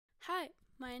Hi,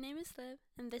 my name is Liv,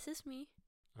 and this is me.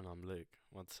 And I'm Luke.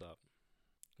 What's up?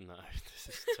 No,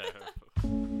 this is terrible.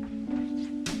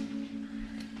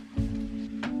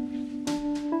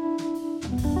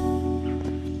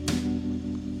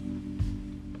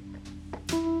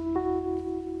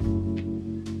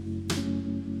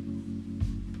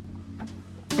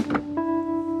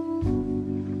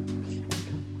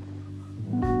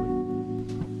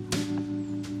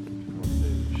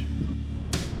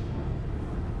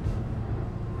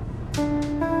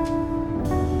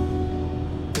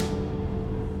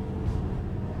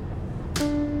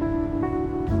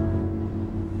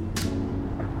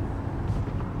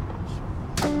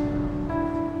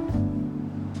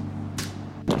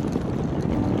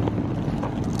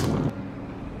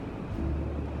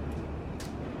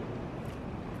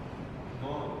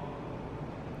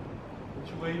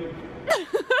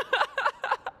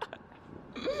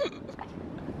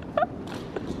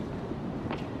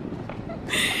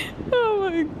 Oh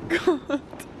my god.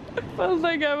 I felt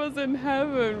like I was in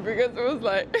heaven because it was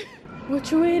like,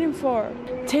 what you waiting for?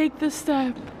 Take the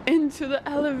step into the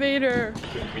elevator.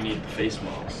 We need face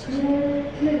masks.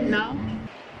 Now?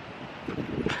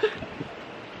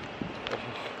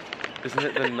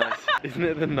 Isn't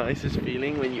it the nicest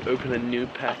feeling when you open a new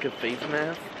pack of face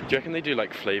masks? Do you reckon they do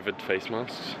like flavored face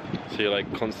masks? So you're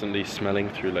like constantly smelling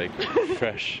through like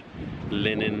fresh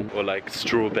linen or like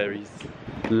strawberries,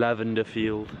 lavender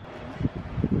field.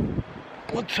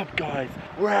 What's up guys?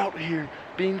 We're out here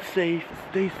being safe.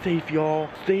 Stay safe y'all.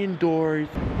 Stay indoors.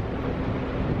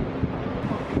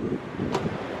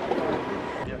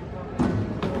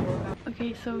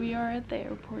 Okay, so we are at the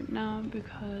airport now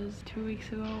because 2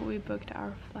 weeks ago we booked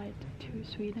our flight to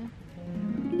Sweden.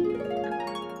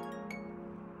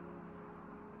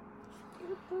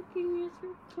 The booking is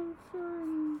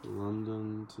confirmed.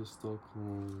 London to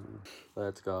Stockholm.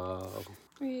 Let's go.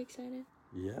 Are you excited?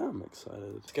 Yeah, I'm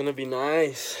excited. It's gonna be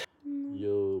nice.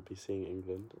 You'll be seeing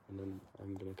England and then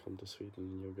I'm gonna come to Sweden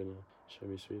and you're gonna show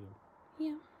me Sweden.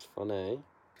 Yeah. It's fun, eh?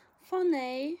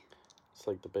 Funny. It's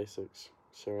like the basics.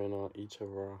 Showing out each of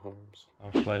our homes.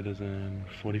 Our flight is in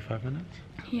 45 minutes.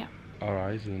 Yeah. Our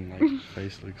eyes and like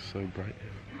face looks so bright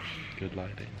here. Good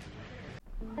lighting.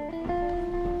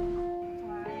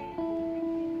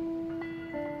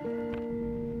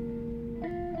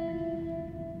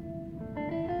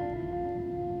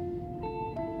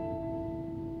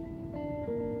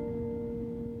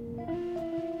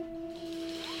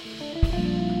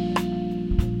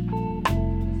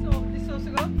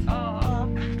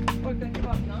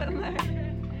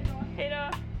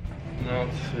 Now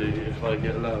to see if I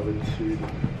get allowed in Sweden.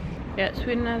 Yeah,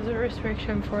 Sweden has a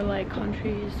restriction for like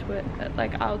countries with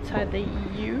like outside the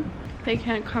EU. They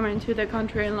can't come into the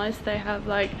country unless they have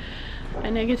like a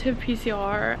negative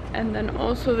PCR, and then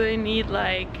also they need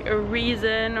like a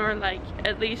reason or like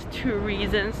at least 2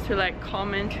 reasons to like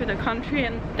come into the country,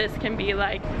 and this can be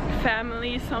like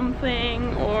family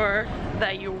something or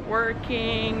that you're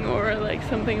working or like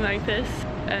something like this.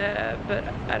 But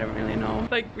I don't really know.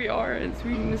 Like we are in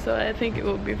Sweden, so I think it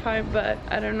will be fine, but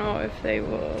I don't know if they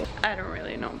will. I don't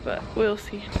really know, but we'll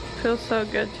see. Feels so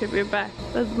good to be back.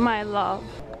 That's my love.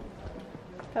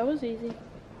 That was easy.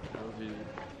 That was easy.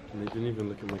 And they didn't even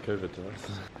look at my COVID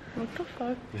test. What the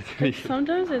fuck? Like,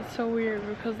 sometimes it's so weird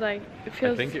because like it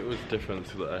feels. I think it was different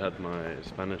so that I had my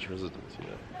Spanish residency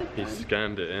there. He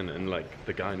scanned it in and like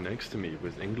the guy next to me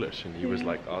was English and he was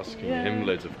like asking him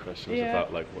loads of questions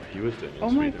about like what he was doing in Oh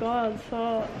Sweden. my god,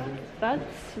 so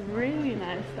that's really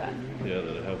nice then. Yeah,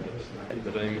 that it helped us.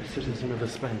 But I'm a citizen of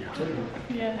España.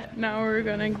 Yeah, now we're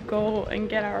gonna go and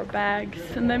get our bags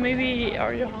and then maybe,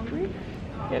 are you hungry?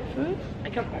 Get food? I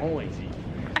can always eat.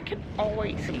 I can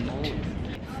always eat.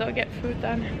 So get food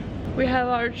then. We have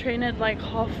our train at like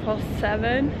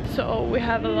 7:30, so we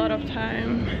have a lot of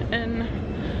time in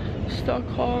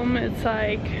Stockholm. It's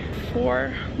like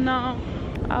 4 now.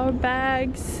 Our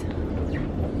bags.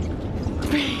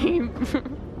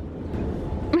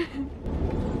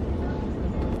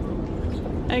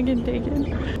 I can take it.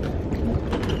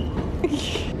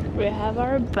 We have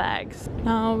our bags.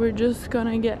 Now we're just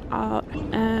gonna get out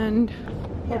and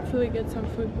hopefully get some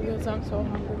food because I'm so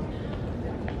hungry.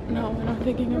 No, we're not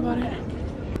thinking about it.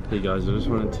 Hey guys, I just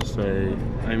wanted to say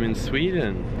I'm in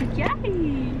Sweden.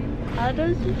 Yay! How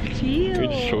does it feel?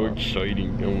 It's so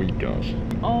exciting. Oh my gosh.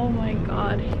 Oh my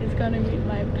god, he's gonna meet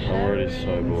my parents. I'm already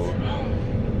so bored.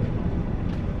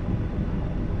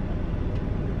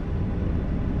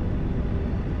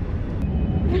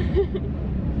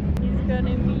 He's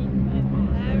gonna meet my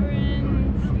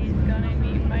parents. He's gonna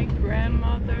meet my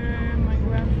grandmother, my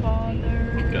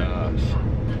grandfather. Gosh.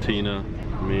 Tina,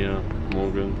 Mia,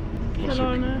 Morgan.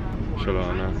 Shalana.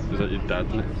 Shalana. Is that your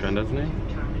granddad's name?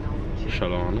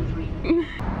 Shalana.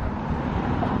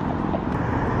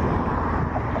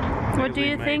 What do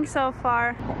you think so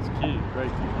far? It's cute, very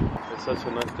cute. It's such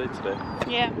a nice day today.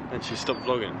 Yeah. And she stopped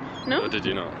vlogging? No. Or did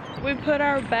you not? We put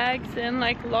our bags in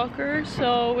like lockers,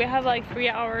 so we have like 3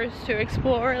 hours to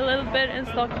explore a little bit in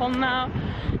Stockholm now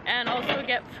and also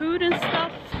get food and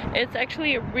stuff. It's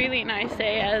actually a really nice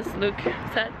day, as Luke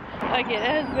said. Like, it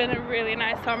has been a really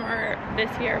nice summer this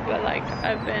year, but like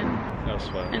I've been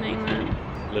Elsewhere. in England.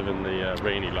 Living the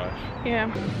rainy life. Yeah.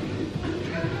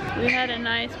 We had a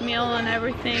nice meal and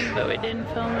everything, but we didn't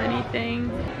film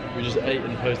anything. We just ate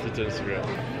and posted to Instagram.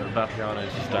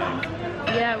 Vapiano's stank.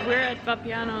 Yeah, we're at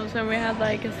Vapiano's and we had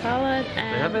like a salad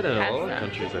and They have it in a lot of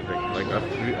countries, I think. Like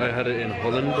I had it in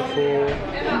Holland before.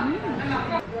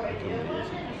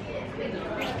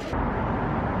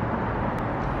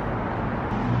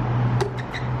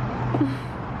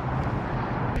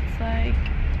 It's like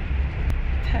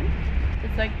 10.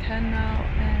 It's like 10 now,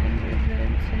 and we've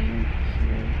been sitting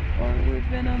here, or we've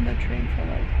been on the train for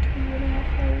like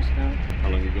 2.5 hours now. How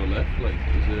long you got left? Like,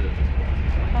 is it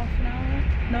Half an hour?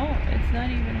 No, it's not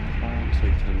even half an hour. it's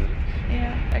like 10 minutes?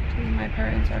 Yeah, actually my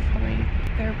parents are coming.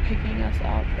 They're picking us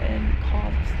up in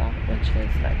Karlstad, which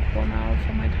is like 1 hour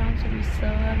from my town, so we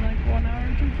still have like 1 hour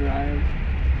to drive.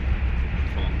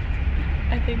 Fun.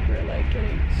 I think we're like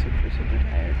getting super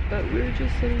tired, but we're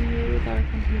just sitting here with our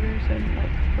computers and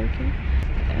like working.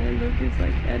 And Luke is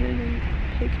like editing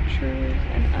pictures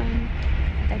and I'm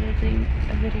editing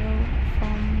a video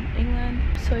from England.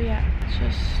 So yeah,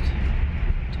 just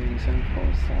doing some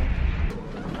cool stuff.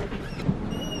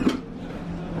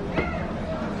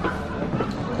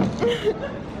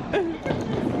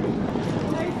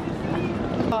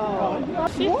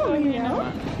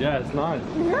 Yeah, it's nice.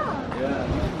 Yeah.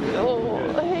 Oh,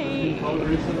 hey. Cold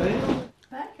recently?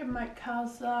 Back in my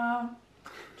casa,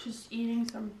 just eating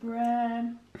some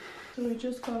bread. So we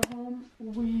just got home.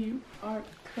 We are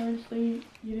currently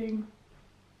eating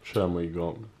Show them what you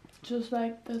got. just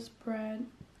like this bread.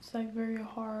 It's like very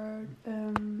hard.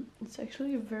 It's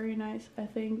actually very nice. I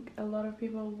think a lot of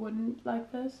people wouldn't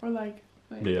like this, or like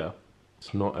Yeah.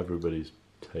 It's not everybody's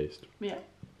taste. yeah.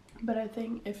 But I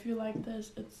think if you like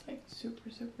this, it's like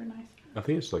super nice. I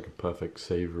think it's like a perfect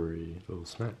savoury little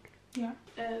snack. Yeah.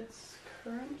 It's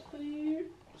currently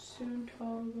soon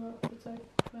 12, but it's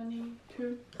like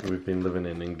 22. We've been living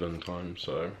in England time,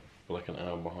 so we're like an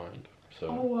hour behind. So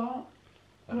Oh wow.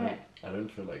 I don't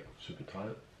feel like super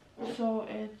tired. So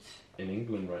it's In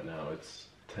England right now, it's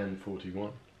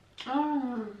 10:41.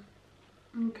 oh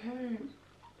okay.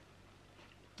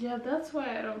 Yeah, that's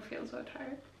why I don't feel so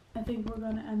tired. I think we're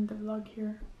gonna end the vlog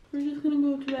here. We're just gonna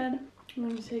go to bed. I'm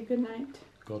gonna say good night.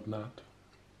 God night.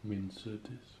 Min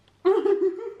sötis.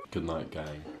 Good night,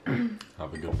 gang.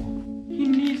 Have a good one. He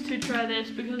needs to try this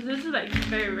because this is like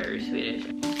very Swedish.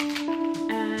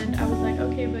 And I was like,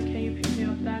 okay, but can you pick me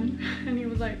up then? And he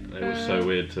was like, It was so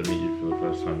weird to meet you for the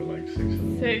first time at like 6 in the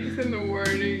morning. 6 in the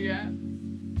morning, yeah.